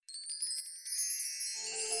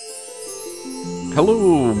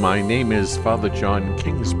Hello, my name is Father John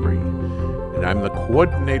Kingsbury, and I'm the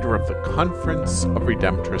coordinator of the Conference of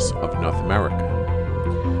Redemptorists of North America.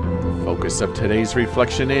 The focus of today's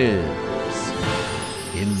reflection is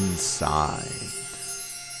inside.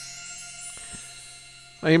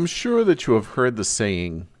 I am sure that you have heard the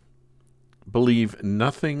saying, believe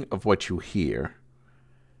nothing of what you hear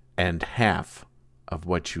and half of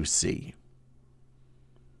what you see.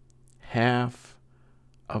 Half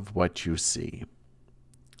of what you see.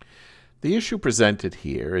 The issue presented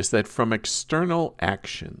here is that from external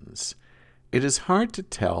actions, it is hard to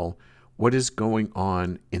tell what is going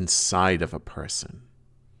on inside of a person.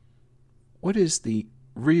 What is the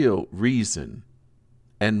real reason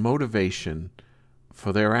and motivation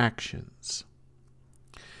for their actions?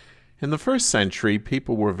 In the first century,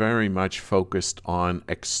 people were very much focused on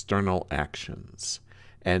external actions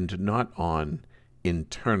and not on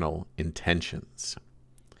internal intentions.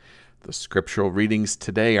 The scriptural readings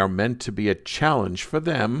today are meant to be a challenge for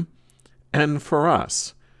them and for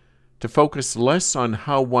us to focus less on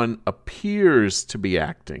how one appears to be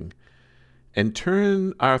acting and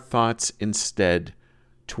turn our thoughts instead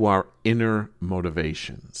to our inner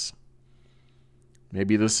motivations.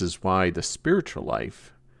 Maybe this is why the spiritual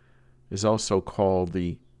life is also called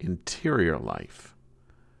the interior life,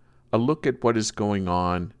 a look at what is going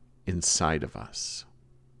on inside of us.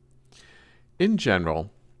 In general,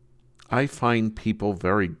 I find people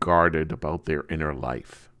very guarded about their inner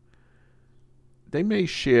life. They may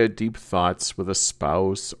share deep thoughts with a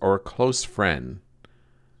spouse or a close friend,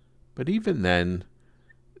 but even then,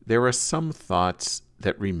 there are some thoughts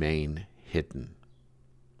that remain hidden.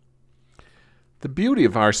 The beauty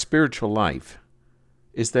of our spiritual life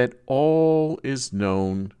is that all is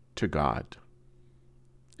known to God,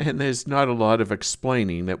 and there's not a lot of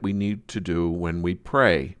explaining that we need to do when we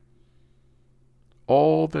pray.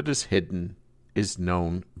 All that is hidden is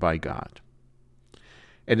known by God.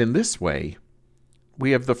 And in this way,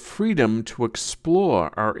 we have the freedom to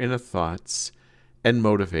explore our inner thoughts and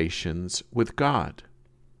motivations with God.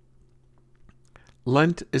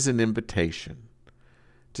 Lent is an invitation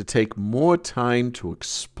to take more time to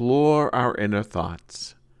explore our inner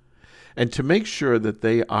thoughts and to make sure that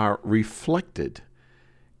they are reflected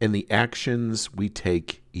in the actions we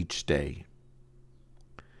take each day.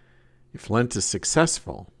 If Lent is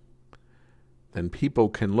successful, then people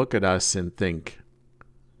can look at us and think,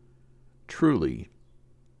 truly,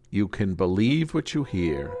 you can believe what you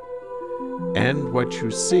hear and what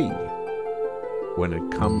you see when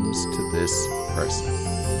it comes to this person.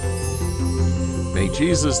 May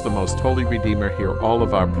Jesus, the most holy Redeemer, hear all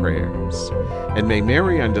of our prayers, and may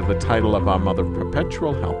Mary, under the title of our Mother of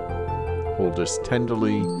Perpetual Help, hold us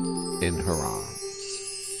tenderly in her arms.